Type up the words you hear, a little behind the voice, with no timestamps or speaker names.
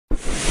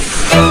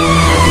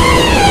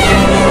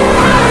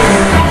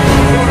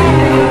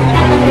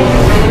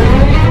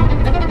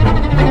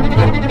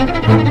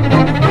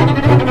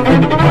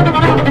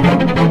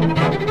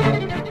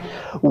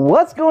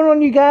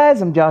on, you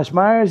guys? I'm Josh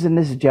Myers, and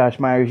this is Josh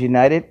Myers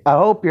United. I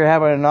hope you're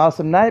having an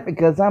awesome night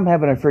because I'm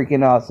having a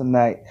freaking awesome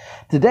night.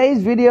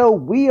 Today's video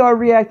we are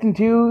reacting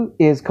to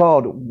is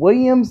called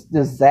William's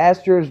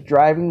Disastrous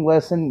Driving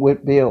Lesson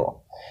with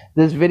Bill.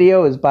 This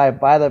video is by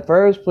Violet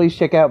First. Please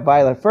check out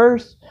Violet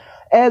First.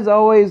 As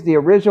always, the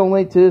original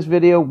link to this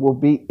video will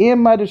be in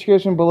my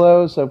description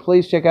below, so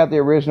please check out the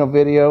original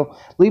video.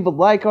 Leave a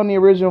like on the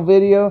original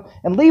video,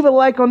 and leave a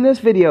like on this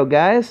video,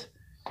 guys.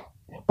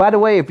 By the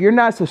way, if you're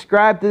not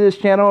subscribed to this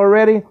channel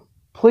already,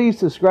 please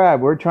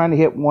subscribe. We're trying to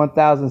hit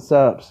 1,000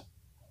 subs.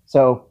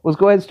 So, let's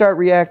go ahead and start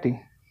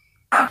reacting.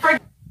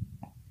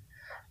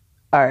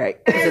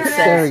 Alright,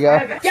 there we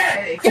go.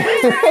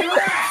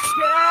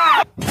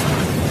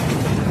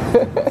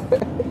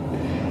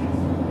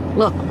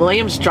 Look,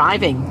 William's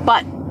driving,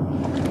 but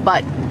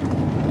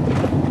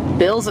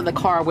Bill's in the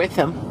car with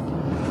him,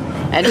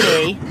 and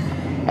me,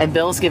 and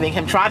Bill's giving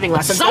him driving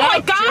lessons. Stop, oh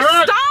my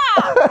God! jerk.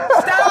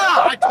 Stop!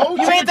 Stop! I told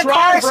you made to the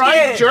drive car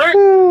right, skid. jerk.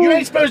 You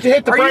ain't supposed to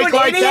hit the Are you brake an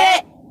like idiot?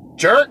 that,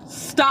 jerk.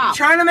 Stop!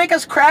 Trying to make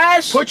us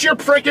crash? Put your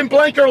freaking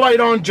blinker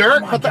light on,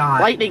 jerk. Oh my God.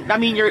 Lightning. I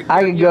mean, you're.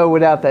 I can go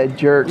without that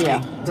jerk.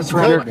 Yeah. That's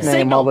Jerk right.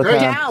 name all the time.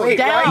 Down, Wait,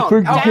 down, right.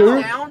 Freaking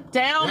down, jerk.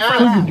 down, Yeah.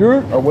 for that.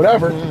 Jerk. Or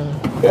whatever.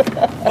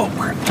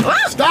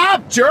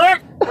 Stop,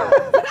 jerk.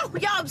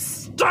 William,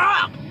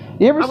 stop!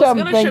 You ever I was stop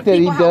and gonna think show that he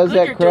people how does good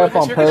that you're crap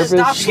doing, on but you're purpose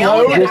gonna just stop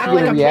yelling to at get me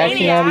like a a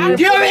reaction out of maniac. you?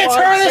 Do you want me to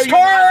turn this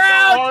car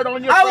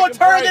around? I will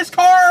turn this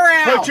car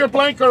around. Put your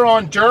blinker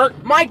on,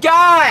 jerk. My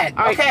God.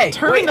 All right, Okay.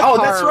 turn Wait, the oh,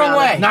 car that's the wrong around.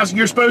 way. Now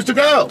you're supposed to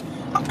go.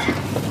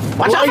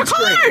 Watch out Light for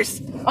screen.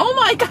 cars! Oh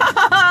my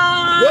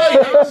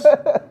God! Williams,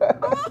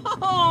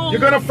 Oh.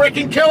 you're gonna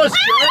freaking kill us,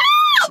 jerk.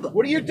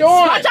 What are you doing?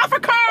 Watch out for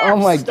cars! Oh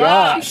my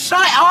God. Shut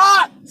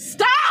up.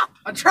 Stop!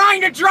 I'm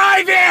trying to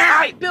drive All it.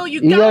 right, Bill,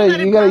 you You gotta let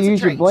him gotta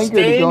use your concentrate. blinker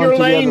Stay to in go your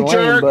into the lane, other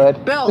jerk. lane,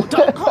 bud. Bill,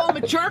 don't call him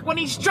a jerk when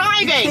he's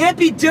driving. You can't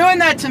be doing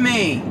that to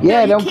me.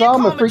 Yeah, you don't can't call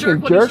him a when freaking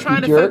he's jerk, trying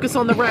you to jerk. focus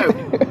on the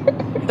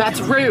road. That's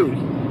rude.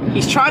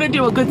 He's trying to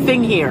do a good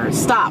thing here.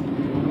 Stop.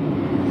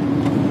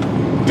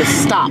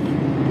 Just stop.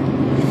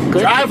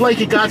 Good. Drive like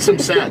you got some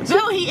sense.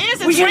 Bill, he is.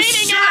 It's Will you raining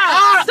shut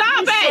out. up?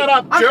 Stop it. Shut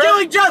up, I'm jerk.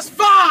 doing just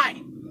fine.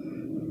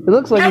 It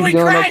looks like Have he's we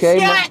doing crashed okay,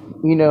 yet?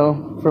 but, you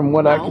know, from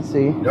what I can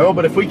see. No,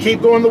 but if we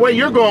keep going the way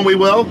you're going, we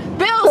will.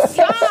 Bill,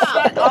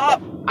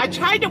 stop. I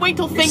tried to wait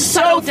till things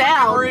so settled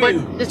down,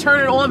 fucking but to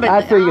turn it on. But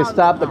I figured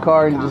stop the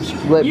car and just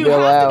let You Bill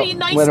have out, to be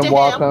nice let to him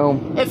walk him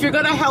home. if you're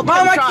gonna help Mom,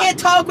 him I drive. can't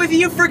talk with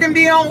you freaking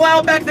being all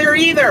loud back there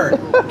either.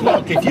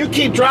 Look, if you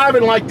keep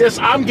driving like this,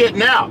 I'm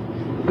getting out.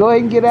 Go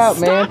ahead and get out,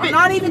 man. Stop I'm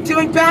not even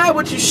doing bad.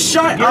 Would you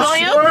shut You're up?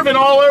 William? swerving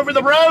all over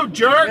the road,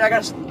 jerk. I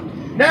gotta.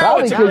 Now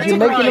Probably it's because you're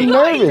green making him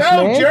light. nervous,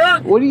 Go, man.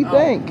 jerk. What do you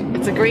think?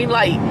 It's a green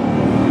light.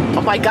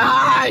 Oh my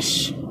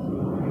gosh!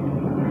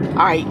 All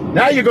right,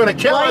 Now you're going to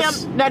kill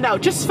us. William. No,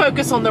 just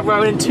focus on the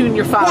road and tune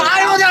your phone. Well, I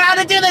don't know how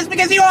to do this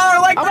because you all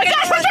are like. Oh my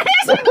gosh! Put your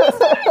hands on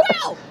the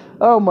wheel.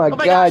 Oh my my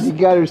God, gosh. you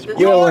got her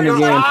squealing Your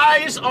again.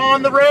 eyes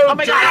on the road, Oh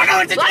my jerk. God!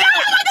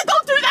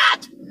 Don't do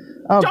that!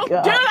 Oh Don't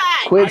God. do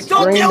that. Quit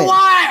Don't do screaming.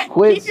 what?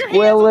 Quit Keep your hands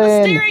on the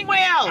squealing. steering wheel.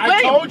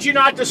 I told you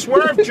not to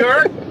swerve,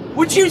 jerk.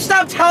 Would you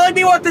stop telling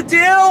me what to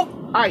do?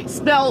 All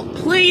right, Bill,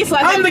 please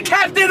let I'm him. the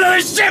captain of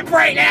the ship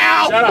right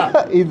now. Shut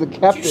up. He's the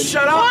captain.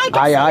 Shut up. What? That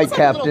Aye, aye, sounds like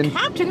a little Captain.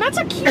 Captain, that's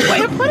a cute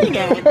way of putting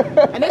it.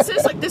 And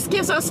this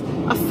gives us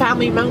a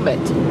family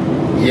moment.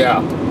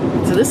 Yeah.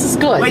 So this is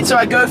good. Wait, so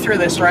I go through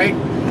this, right?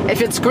 If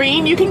it's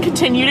green, you can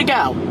continue to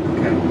go.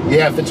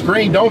 Yeah, if it's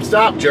green, don't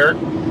stop, jerk.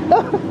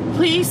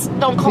 Please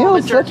don't call him a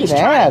Bill's jerk. such He's an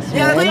trying. ass,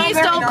 Yeah, man. Please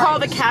Very don't call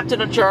the nice.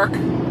 captain a jerk.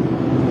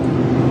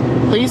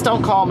 Please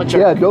don't call him a jerk.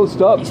 Yeah, don't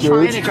stop, He's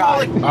trying to George.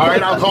 drive. All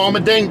right, I'll call him a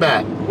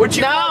dingbat. Would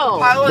you No. call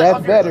the pilot That's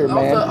of better, your,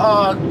 man.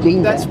 Of the,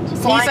 Dingbat.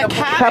 that's flying He's a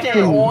captain.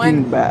 Captain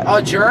Dingbat.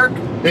 a jerk?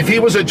 If he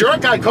was a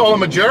jerk, I'd call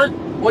him a jerk.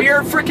 Well, you're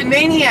a freaking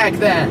maniac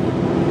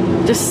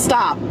then. Just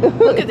stop.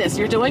 Look at this.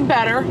 You're doing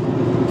better.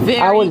 Very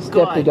I would have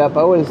good. stepped it up.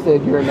 I would have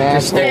said you're an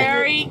asshole.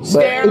 Very, But,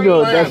 very, you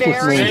know, that's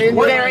just very,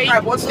 me. very,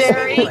 Alright, what's the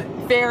very, speed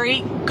limit?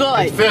 very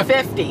good. It's 50.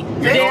 50. You're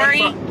Very,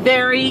 doing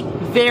very,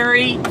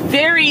 very,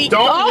 very.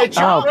 Don't hit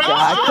your Oh, brakes.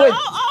 God, oh, quit.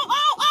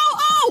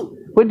 oh.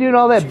 Quit doing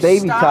all that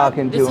baby Stop.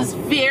 talking to This him. is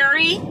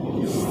very,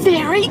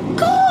 very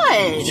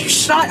good.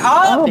 Shut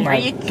up. Oh There my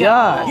you go.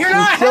 God. You're She's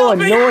not so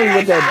helping annoying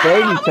with that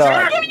baby I was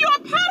talk. giving you a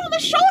pat on the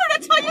shoulder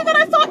to tell you that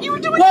I thought you were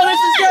doing Well, this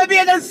is good. gonna be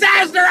a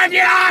disaster if you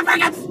don't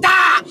freaking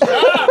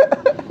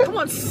stop. Come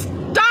on,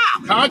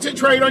 stop.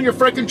 Concentrate on your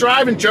freaking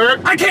driving, jerk.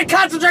 I can't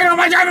concentrate on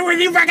my driving with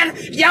you freaking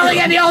yelling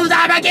at me all the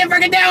time. I can't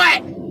freaking do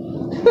it.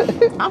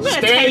 I'm gonna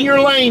Stay in take your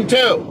lane,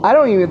 too. I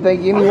don't even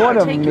think any one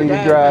of them need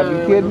to drive. You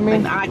kidding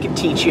And me? I can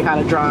teach you how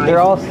to drive. They're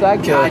all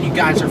psycho. God, you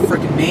guys are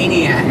freaking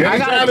maniacs. You I ain't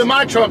gotta- driving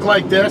my truck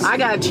like this. I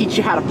gotta teach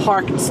you how to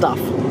park and stuff.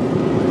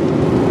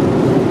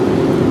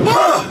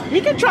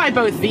 You can drive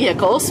both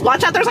vehicles.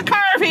 Watch out, there's a curve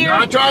here.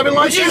 Not driving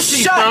like Would you this,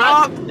 he's shut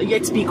not. up?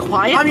 Let's be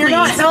quiet, Mom, you're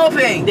not please.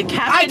 helping. The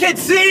captain- I can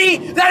see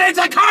that it's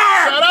a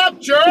car. Shut up,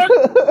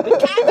 jerk.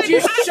 Captain You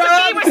has to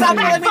shut be up. Stop telling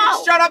me to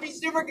respectful. shut up, you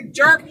stupid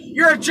jerk.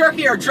 You're a jerk.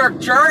 You're a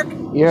jerk.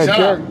 You're a Shut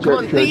jerk, up. jerk, Come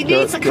on, jerk, he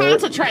needs to jerk, jerk.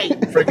 concentrate.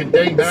 Freaking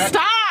dingbat.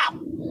 Stop!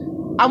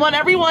 I want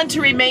everyone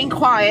to remain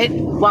quiet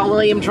while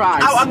William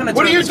drives. Oh, I'm gonna.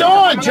 What turn are you this doing,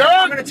 I'm jerk?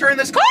 gonna turn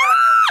this car.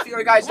 See what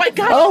you guys do.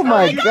 Oh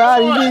my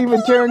God! He didn't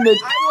even turn the.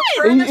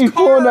 He's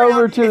pulling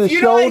over to the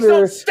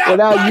shoulder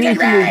without using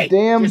his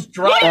damn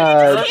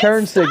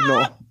turn signal. Oh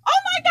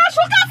my gosh!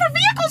 Look out for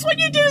vehicles when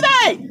you do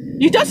that.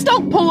 You just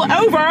don't pull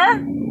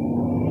over.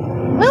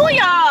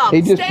 William!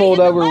 He just stay pulled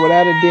in the over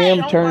without a lane.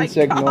 damn Oh turn my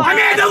signal. God. I'm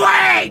in the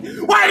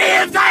lane. What do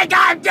you think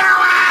I'm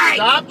doing?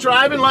 Stop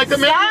driving like a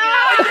maniac.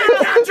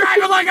 I'm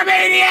driving like a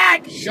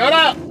maniac. Shut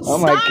up. Oh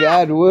my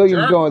God!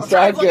 William Jerk. going I'm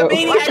driving like a psycho.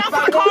 maniac. Watch out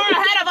for the car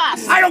ahead of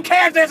us. I don't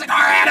care if there's a car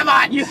ahead of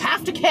us. You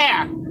have to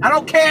care. I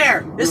don't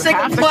care. This You thing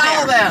have will to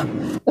plow care.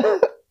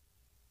 them.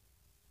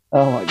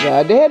 Oh my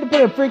God! They had to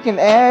put a freaking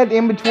ad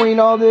in between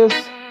all this.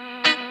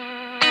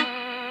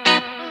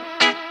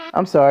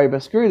 I'm sorry,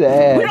 but screw the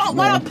ad. We don't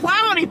want to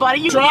plow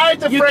anybody. You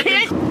Drive the you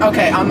frickin'- can't.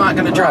 Okay, I'm not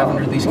gonna drive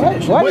under these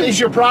conditions. What is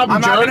your problem,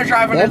 I'm not jerk? gonna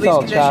drive under That's these all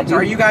conditions. choppy.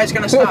 Are you guys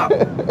gonna stop?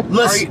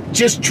 Listen,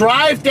 just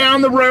drive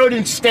down the road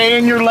and stay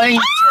in your lane,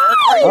 jerk.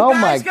 Oh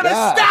my Guys gonna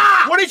God!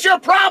 stop. What is your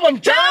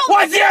problem, jerk?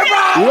 What's your You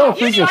problem? don't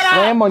freaking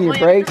slam on your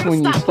William, brakes you're when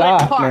you gonna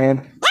stop stop, playing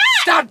man.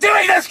 Stop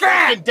doing this,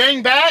 Grant.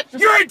 Fucking dingbat.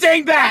 You're a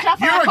dingbat. Watch out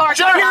for You're the a car.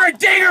 jerk. You're a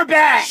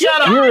dingerbat.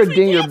 Shut up. You're a We can't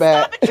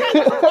dingerbat. stop and check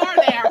the car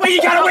there. Well,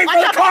 you gotta wait for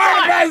Watch the out car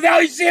to the pass. Now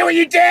you see what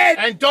you did.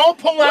 And don't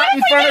pull out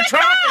in front of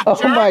traffic, Oh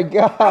jerk. my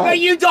But God!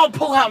 you don't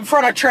pull out in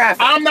front of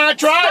traffic. I'm not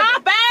driving.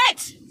 Stop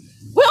it!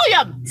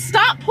 William,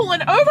 stop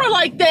pulling over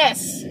like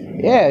this.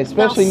 Yeah,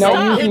 especially Now not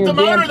stop. using Hit your the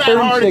motor damn that turn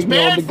hard. It's signal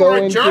bad to for go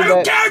a into jerk. Who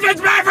that, cares if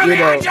it's bad for you the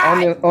know,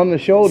 engine? on the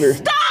shoulder.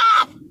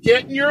 Stop!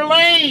 Get in your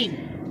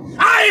lane.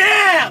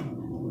 I am.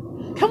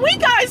 Can we,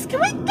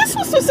 this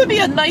was supposed to be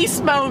a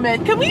nice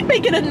moment. Can we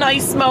make it a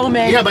nice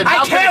moment? Yeah, but I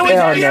how can't can with it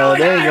Hell be? you no,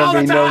 there ain't all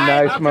gonna be the no time.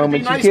 nice How can it be moments.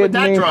 You nice with kidding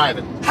that me?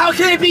 driving? How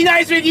can it be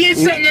nice with you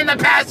sitting in the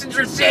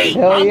passenger seat?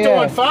 Hell I'm yeah.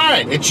 doing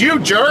fine. It's you,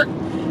 jerk.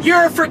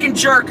 You're a freaking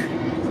jerk.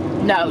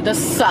 No, this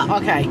sucks.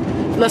 Okay,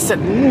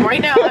 listen.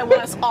 Right now, I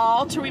want us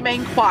all to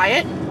remain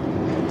quiet,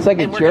 It's like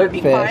a and we're going to jerk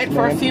be fest, quiet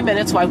for a man. few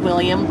minutes while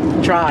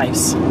William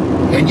drives.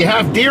 And you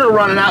have deer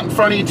running out in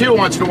front of you too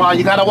once in a while.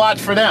 You gotta watch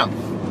for them.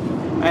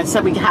 I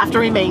said we have to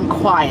remain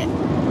quiet.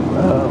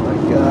 Oh my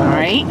All God!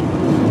 right.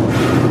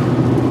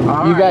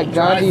 You got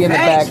Gandhi in the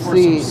back Thanks for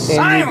seat, some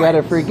and you got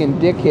a silence. freaking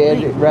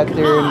dickhead right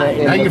there in the.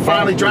 In Now the you're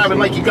finally passenger driving seat.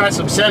 like you got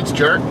some sense,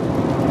 jerk.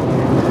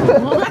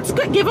 Well, that's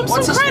good. Give him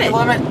What's the some speed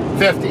credit. limit?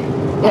 50.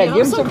 Yeah, give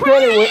him some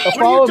credit, What are you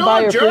followed by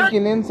doing, a jerk?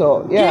 freaking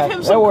insult. Yeah, Give him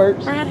that some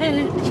works.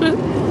 credit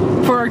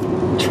for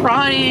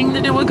trying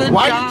to do a good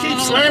Why job. do you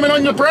keep slamming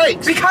on your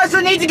brakes? Because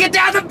I need to get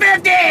down to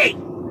 50.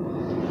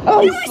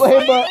 Oh,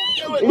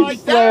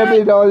 he's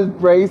slamming on his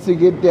brakes to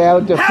get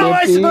down to 50. How am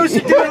I supposed to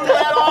do Get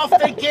that? off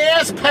the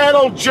gas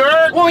pedal,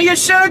 jerk. Well, you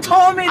should have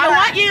told me that. I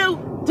want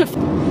you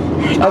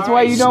to. That's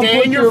why you don't Stay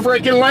put in your your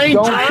freaking lane,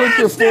 don't jerk. put your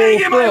full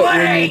Staying in my foot when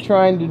lane. you're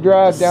trying to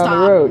drive down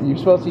Stop. the road. You're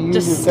supposed to use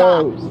Just your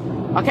stop.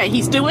 toes. Okay,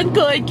 he's doing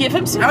good. Give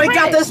him some Now we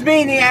credit. got this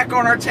maniac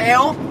on our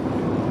tail.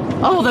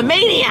 Oh, the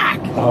maniac.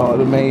 Oh,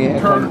 the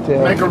maniac on the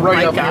tail. Make a right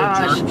My up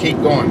gosh. here, jerk. Keep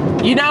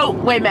going. You know,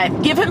 wait a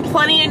minute. Give him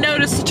plenty of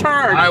notice to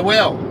turn. I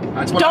will.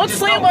 That's what I Don't just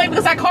slam told away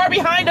because that car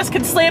behind us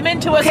can slam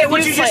into us Okay, if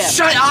would you you slam. just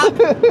shut up?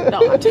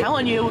 No, I'm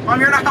telling you.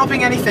 You're not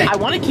helping anything. I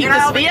want to keep You're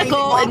not this helping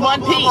vehicle anything. in Blah, one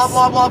blah, piece. blah,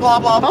 blah, blah, blah,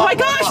 blah, Oh blah, my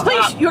blah, gosh, blah.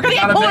 please. You're going to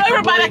get Gotta pulled make a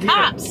over by right the here.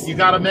 cops. You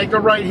gotta make a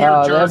right here,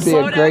 Oh, jerk. that'd be Slow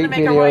a down great and make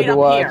a video right to up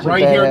watch. here. if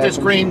Right that here at this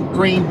happened.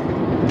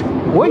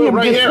 green. William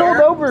right gets here. pulled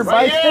over by a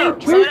Right here.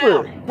 state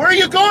trooper. Where are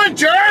you going,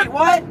 jerk?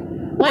 What?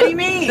 What do you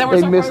mean? There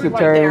was They a missed road the right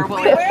there, turn.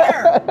 William.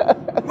 Where?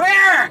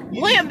 Where?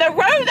 William, the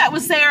road that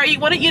was there, he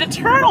wanted you to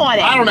turn on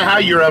it. I don't know how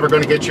you're ever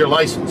gonna get your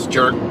license,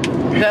 jerk.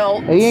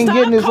 Bill, He ain't stop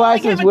getting his calling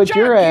him license a with jerk,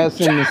 your you ass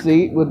in the jerk.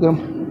 seat with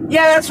them.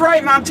 Yeah, that's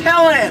right, Mom. I'm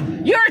telling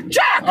him. You're a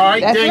jerk. All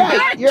right, That's ding.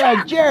 right. You're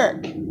a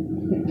jerk.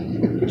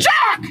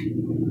 Jerk.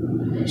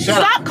 Shut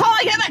Stop up.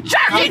 calling him a jerk,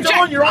 How you you jerk.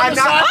 doing? You're on I'm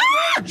the not- side of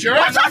Ah! the road, jerk.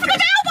 Watch out for the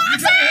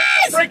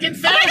mailboxes! Freaking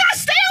Oh my thing.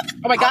 gosh, stay up!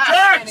 Oh my gosh!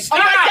 Jerk, Oh stop!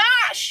 my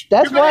gosh!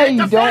 That's You're gonna why hit you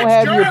the don't fence,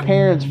 have your jerk.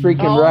 parents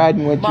freaking Oh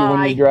riding with you when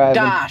my you're driving.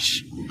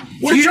 gosh!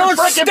 You don't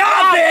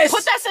stop this.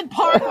 Put this in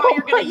park while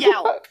you're gonna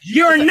yell.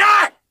 You're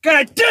not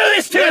gonna do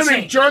this to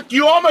Listen, me. jerk,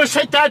 you almost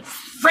hit that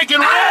freaking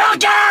I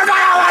don't care if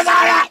I was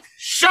on it.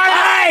 Shut up!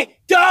 I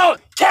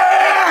don't care.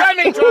 Let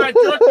me drive,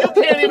 jerk.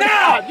 You can't even No.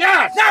 drive.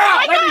 Yes. No. Oh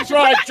my Let me gosh,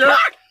 drive, put that jerk.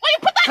 park. Will you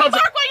put that in Comes-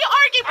 park while you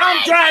argue? I'm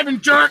please?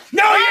 driving, jerk.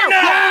 No, you're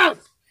not.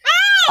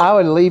 I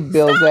would leave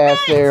Bill's Stop ass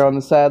it. there on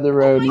the side of the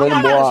road. Oh Let my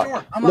him gosh.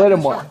 walk. I'm Let not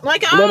him gonna walk. Oh my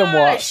gosh! Let him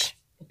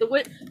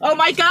walk. Oh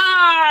my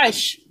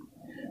gosh!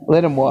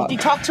 Let him walk. You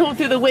talk to him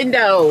through the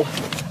window.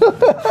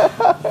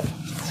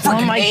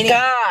 Oh my maniac.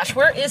 gosh!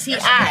 Where is he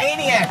at?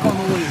 Maniac on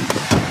the lead.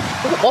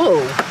 Whoa!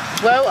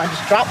 Whoa! I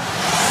just dropped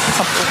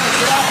something.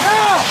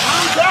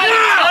 I'm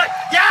driving, jerk.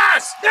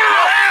 Yes.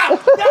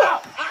 No.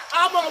 No.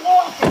 I'm gonna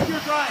walk if you're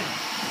driving.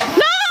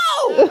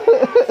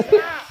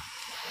 No!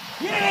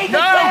 You need to No,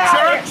 drive.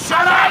 jerk.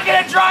 Shut I'm up.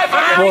 gonna drive.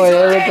 Boy,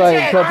 they look like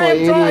a couple of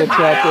idiots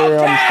out there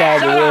on the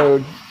side of the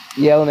road.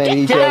 yelling at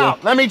each Get other.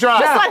 out. Let me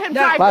drive. Just let him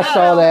drive If I home.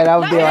 saw that, I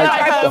would be Let him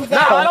like, drive home.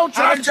 No, I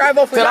don't drive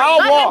off. Then I'll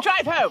Let him walk.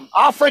 drive home.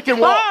 I'll freaking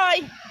walk.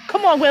 Bye.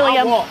 Come on, I'll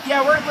William. walk.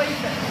 Yeah, we're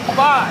leaving.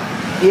 Bye.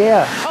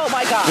 yeah, Oh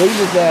my God. leave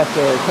his ass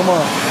there. Come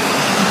on.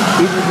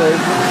 He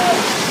deserves it.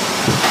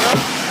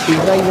 He's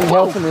not even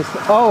helping us.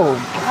 Oh,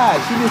 God,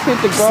 she just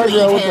hit the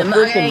guardrail with the Leave him. I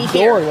freaking ain't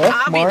door. here. That's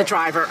I'll be the smart.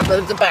 driver.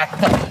 The back.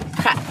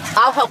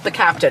 I'll help the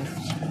captain.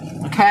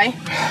 Okay?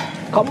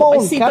 Come My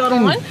on, seatbelt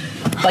Captain.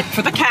 on. Like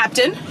for the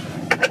captain.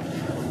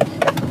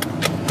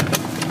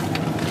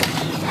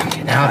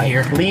 Get out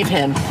here. Leave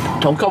him.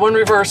 Don't go in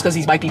reverse because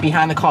he might be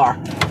behind the car.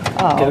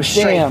 Oh, Go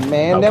straight. damn,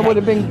 man. That Okay. would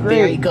have been great.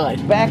 Very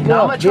good. Back Now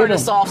up. I'm going to turn hit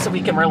this him. off so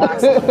we can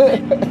relax a little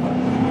bit.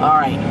 All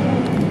right.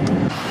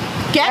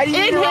 Get in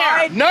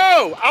here.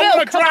 No, I Bill,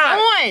 want to come drive.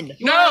 on.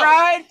 No.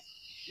 Ride?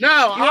 No,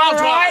 You I'll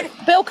wanna ride?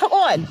 drive. Bill, come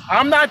on.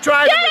 I'm not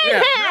driving Get with in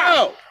him. here.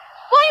 No.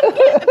 Bill,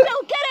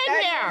 get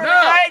in here. No.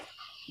 Ride?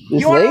 Just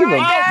You wanna leave him.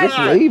 ride, Just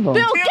Dad? leave him.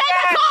 Bill, get in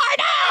the car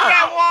now.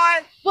 Got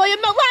one. William,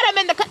 no, let him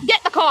in the get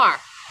in the car.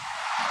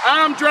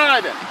 I'm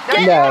driving. Get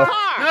in No. the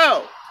car.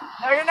 No.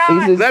 No, you're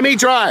not. He's Let me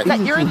drive. a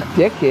You're in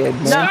dickhead,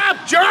 man. Stop,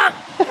 jerk.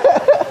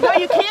 No,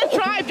 you can't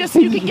drive. Just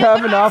you He's can get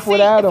driving in the back off seat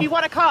without if him. you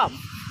want to come.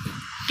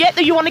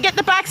 You want to get in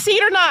the back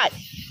seat or not?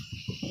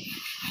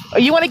 Or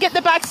you want to get in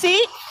the back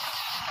seat?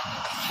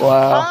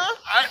 Wow.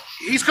 Huh?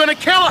 He's going to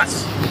kill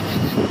us.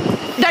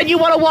 Then you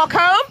want to walk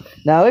home?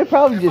 Now, they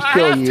probably just I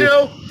kill have you.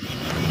 to.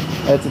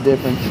 That's the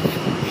difference.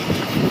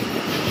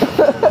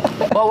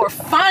 Well, we're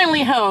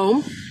finally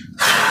home.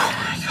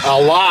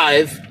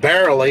 Alive,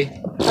 barely.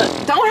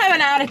 Don't have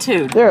an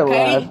attitude. They're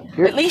okay? alive.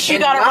 You're- At least you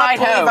And got to I'll ride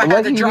believe I home. had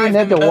Lucky to you drive didn't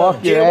have to him walk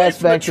home. your Get away ass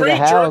from the back to the tree,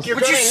 jerk. house. You're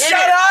Would you gonna hit shut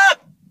it.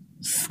 up?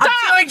 Stop.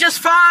 I'm feeling just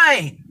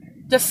fine.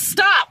 Just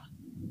stop.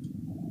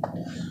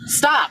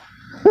 Stop.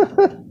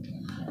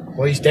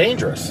 Well, he's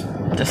dangerous.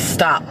 Just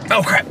stop.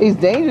 Oh, crap. He's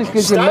dangerous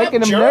because you're Stop,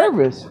 making him jerk.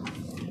 nervous.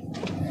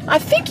 I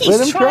think Let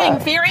him he's trying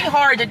try. very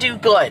hard to do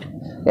good.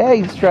 Yeah,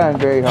 he's trying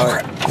very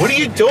hard. What are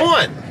you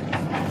doing?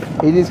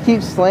 He just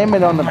keeps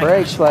slamming on the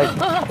brakes like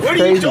What are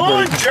you crazy.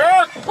 doing, bird.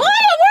 jerk? What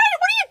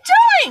are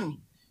you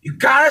doing? You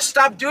gotta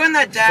stop doing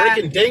that, Dad.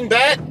 Freaking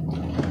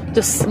dingbat.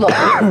 Just look.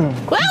 William,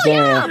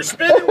 Damn. You're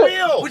spinning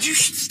wheels. Would you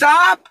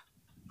stop?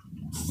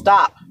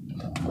 stop.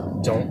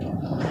 Don't.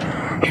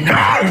 You're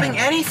not helping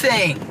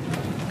anything.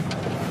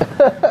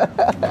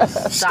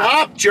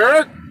 Stop,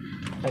 jerk.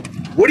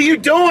 What are you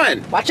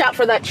doing? Watch out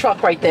for that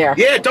truck right there.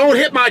 Yeah, don't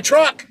hit my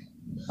truck.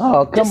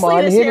 Oh, come Just leave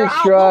on. us Hit here. his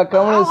I'll- truck. I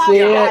I'll want to have see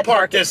your I'll it. dad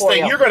park this for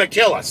thing. you. You're going to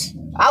kill us.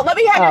 Let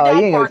me have your Oh, dad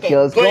you ain't park gonna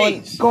kill it. us.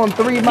 Going, Please. going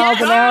 3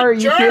 miles an hour? Are you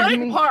Jerk. kidding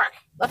me? Park.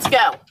 Let's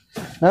go.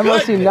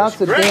 Unless he Goodness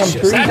knocks a damn gracious.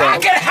 tree That- down. I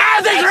can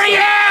have this for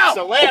That's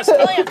the last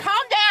William,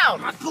 calm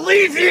down. I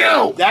believe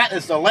you. That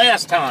is the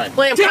last time.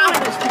 William, calm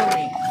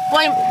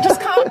William, just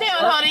calm down,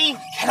 honey.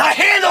 Can I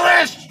handle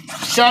this?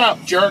 Shut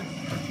up, jerk.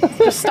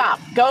 Just stop.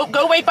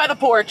 Go wait by the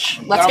porch.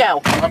 Let's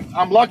go.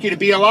 I'm lucky to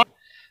be alive.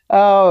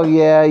 Oh,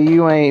 yeah,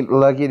 you ain't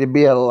lucky to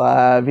be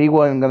alive. He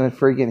wasn't going to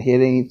freaking hit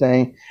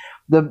anything.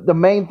 The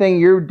main thing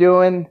you're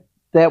doing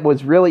that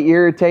was really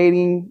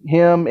irritating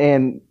him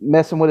and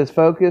messing with his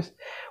focus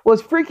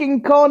was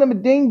freaking calling him a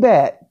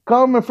dingbat.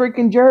 Calling him a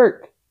freaking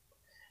jerk.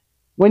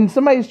 When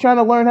somebody's trying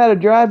to learn how to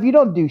drive, you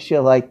don't do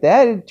shit like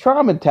that. It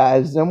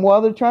traumatizes them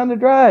while they're trying to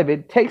drive.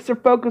 It takes their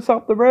focus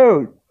off the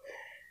road.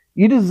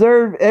 You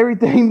deserve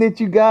everything that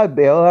you got,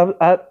 Bill.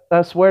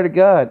 I swear to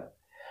God.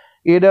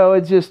 You know,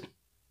 it's just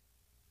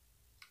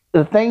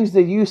the things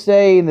that you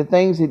say and the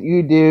things that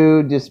you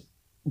do just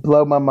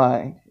blow my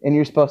mind. And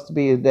you're supposed to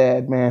be a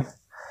dad, man.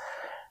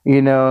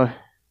 You know,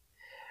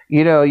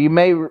 you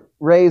may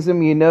raise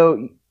him, you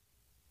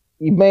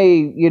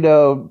may,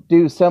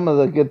 do some of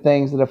the good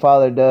things that a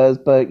father does,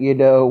 but,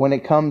 when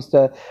it comes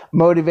to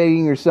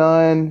motivating your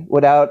son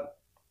without,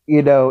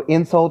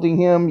 insulting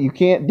him, you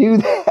can't do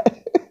that.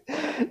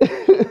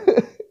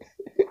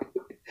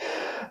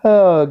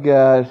 Oh,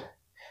 God.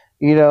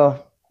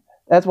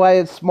 That's why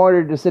it's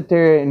smarter to sit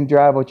there and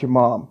drive with your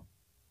mom.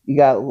 You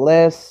got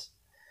less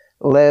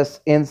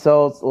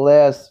insults,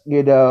 less,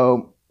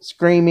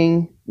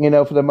 screaming,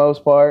 for the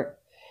most part.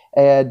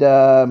 And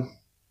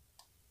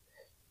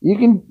you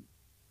can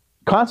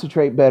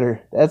concentrate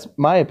better. That's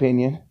my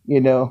opinion.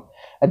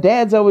 A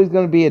dad's always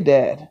going to be a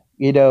dad.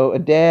 A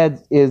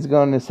dad is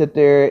going to sit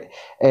there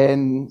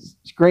and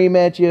scream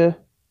at you.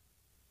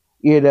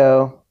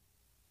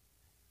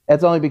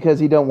 That's only because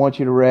he don't want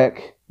you to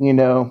wreck.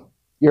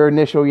 Your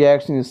initial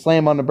reaction is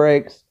slam on the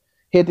brakes,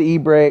 hit the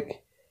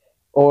e-brake,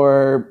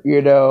 or,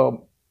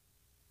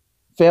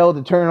 fail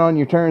to turn on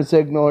your turn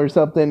signal or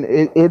something.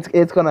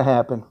 It's going to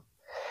happen.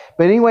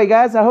 But anyway,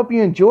 guys, I hope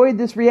you enjoyed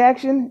this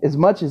reaction as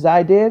much as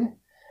I did.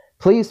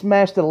 Please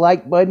smash the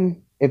like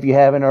button if you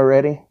haven't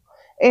already.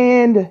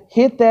 And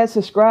hit that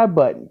subscribe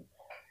button.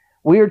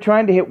 We are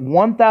trying to hit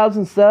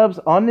 1,000 subs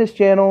on this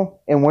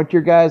channel. And with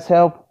your guys'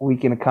 help, we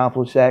can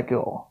accomplish that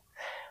goal.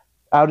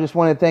 I just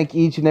want to thank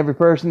each and every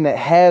person that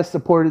has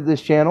supported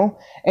this channel.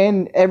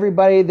 And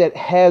everybody that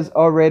has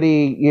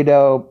already,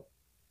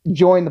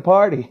 joined the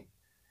party.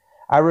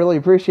 I really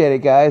appreciate it,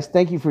 guys.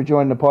 Thank you for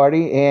joining the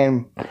party.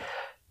 And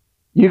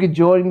you can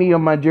join me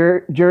on my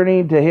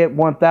journey to hit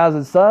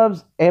 1,000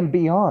 subs and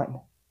beyond.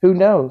 Who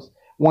knows?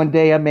 One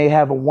day I may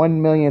have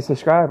 1 million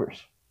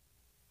subscribers.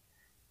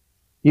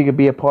 You could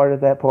be a part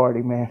of that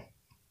party, man.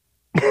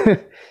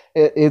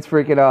 It's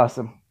freaking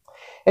awesome.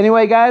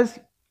 Anyway, guys,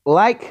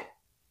 like,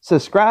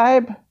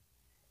 subscribe,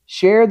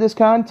 share this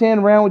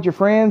content around with your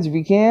friends if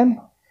you can.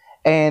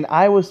 And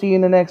I will see you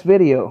in the next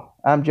video.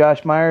 I'm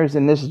Josh Myers,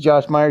 and this is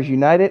Josh Myers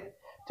United.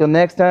 Till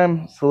next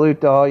time,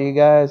 salute to all you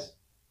guys.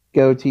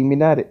 Go Team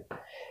United.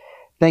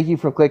 Thank you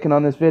for clicking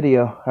on this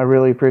video. I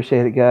really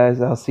appreciate it,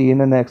 guys. I'll see you in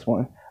the next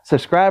one.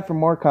 Subscribe for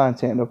more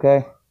content,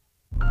 okay?